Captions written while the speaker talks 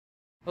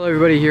Hello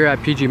everybody, here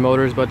at PG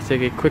Motors, about to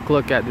take a quick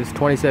look at this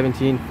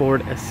 2017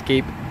 Ford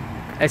Escape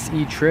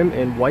SE trim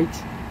in white.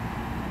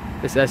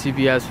 This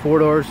SUV has 4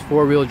 doors,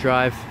 4-wheel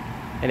drive,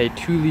 and a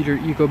 2-liter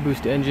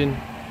EcoBoost engine.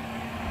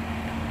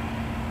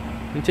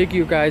 I'm going to take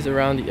you guys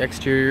around the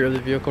exterior of the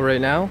vehicle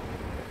right now.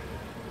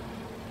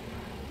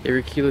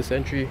 Your keyless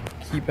entry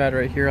keypad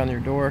right here on your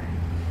door.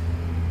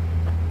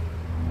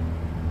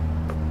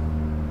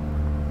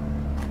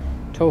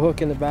 Tow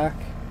hook in the back.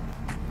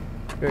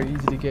 Very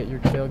easy to get your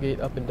tailgate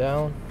up and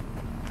down.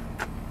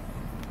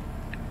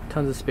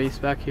 Tons of space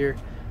back here.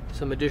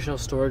 Some additional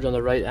storage on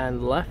the right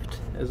and left,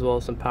 as well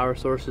as some power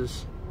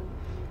sources.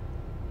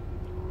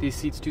 These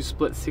seats do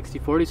split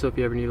 60/40, so if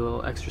you ever need a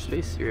little extra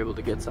space, you're able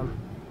to get some.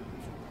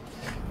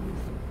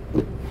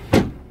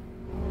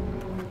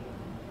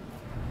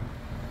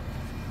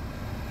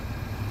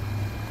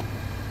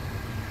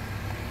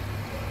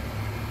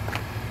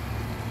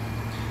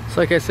 So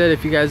like I said,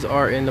 if you guys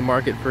are in the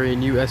market for a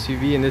new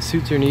SUV and this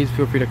suits your needs,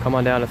 feel free to come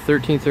on down to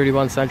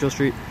 1331 Central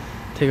Street,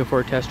 take it for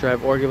a test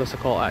drive, or give us a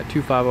call at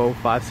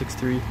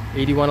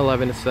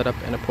 250-563-8111 to set up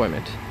an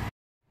appointment.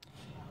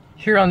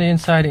 Here on the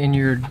inside, in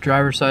your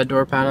driver's side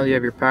door panel, you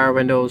have your power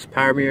windows,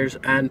 power mirrors,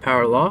 and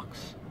power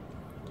locks.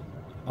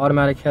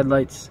 Automatic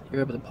headlights.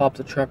 You're able to pop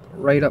the truck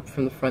right up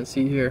from the front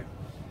seat here.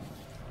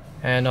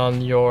 And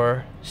on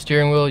your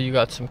steering wheel, you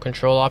got some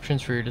control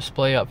options for your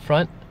display up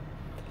front.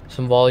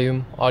 Some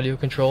volume, audio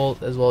control,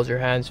 as well as your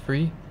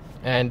hands-free.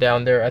 And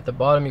down there at the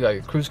bottom, you got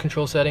your cruise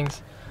control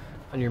settings.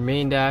 On your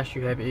main dash,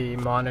 you have a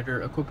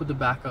monitor equipped with a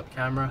backup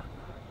camera.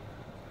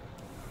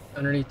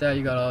 Underneath that,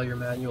 you got all your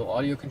manual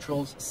audio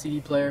controls,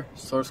 CD player,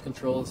 source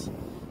controls,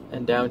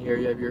 and down here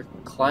you have your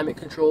climate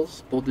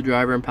controls. Both the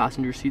driver and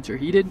passenger seats are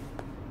heated.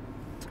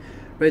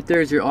 Right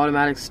there is your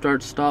automatic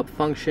start-stop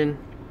function.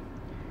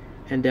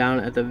 And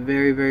down at the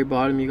very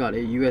bottom, you got a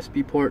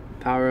USB port,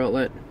 power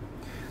outlet,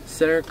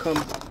 center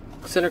console.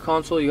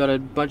 You got a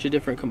bunch of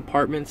different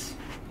compartments,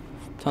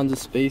 tons of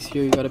space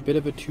here. You got a bit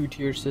of a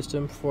 2-tier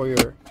system for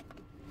your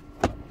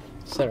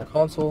center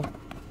console.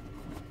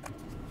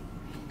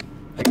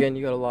 Again,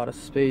 you got a lot of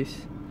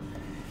space.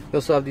 You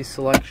also have the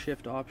select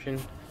shift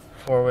option,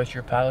 for which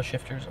your paddle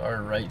shifters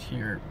are right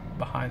here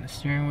behind the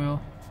steering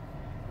wheel.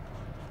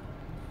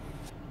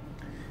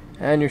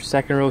 And your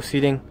second row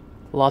seating,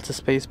 lots of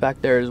space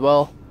back there as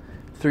well.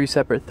 3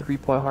 separate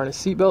 3-point harness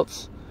seat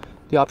belts.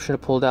 The option to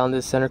pull down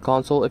this center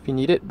console if you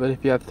need it, but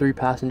if you have 3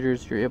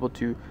 passengers, you're able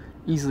to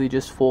easily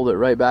just fold it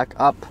right back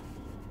up.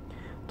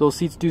 Those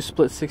seats do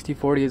split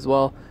 60/40 as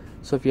well,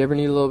 so if you ever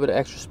need a little bit of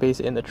extra space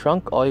in the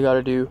trunk, all you got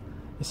to do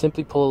is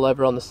simply pull a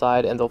lever on the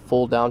side and they'll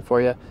fold down for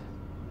you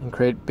and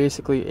create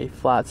basically a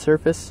flat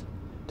surface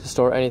to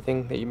store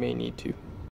anything that you may need to.